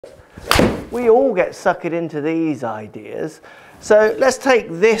We all get suckered into these ideas. So let's take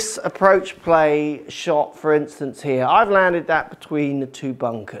this approach play shot, for instance, here. I've landed that between the two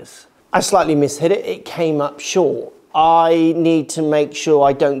bunkers. I slightly mishit it. It came up short. I need to make sure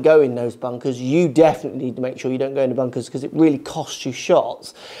I don't go in those bunkers. You definitely need to make sure you don't go in the bunkers because it really costs you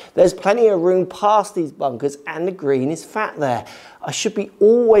shots. There's plenty of room past these bunkers and the green is fat there. I should be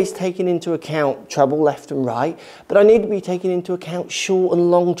always taking into account trouble left and right, but I need to be taking into account short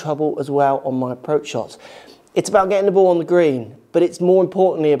and long trouble as well on my approach shots. It's about getting the ball on the green, but it's more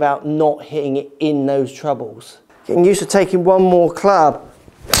importantly about not hitting it in those troubles. Getting used to taking one more club,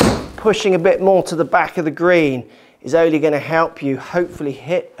 pushing a bit more to the back of the green is only going to help you hopefully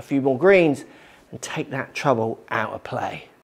hit a few more greens and take that trouble out of play.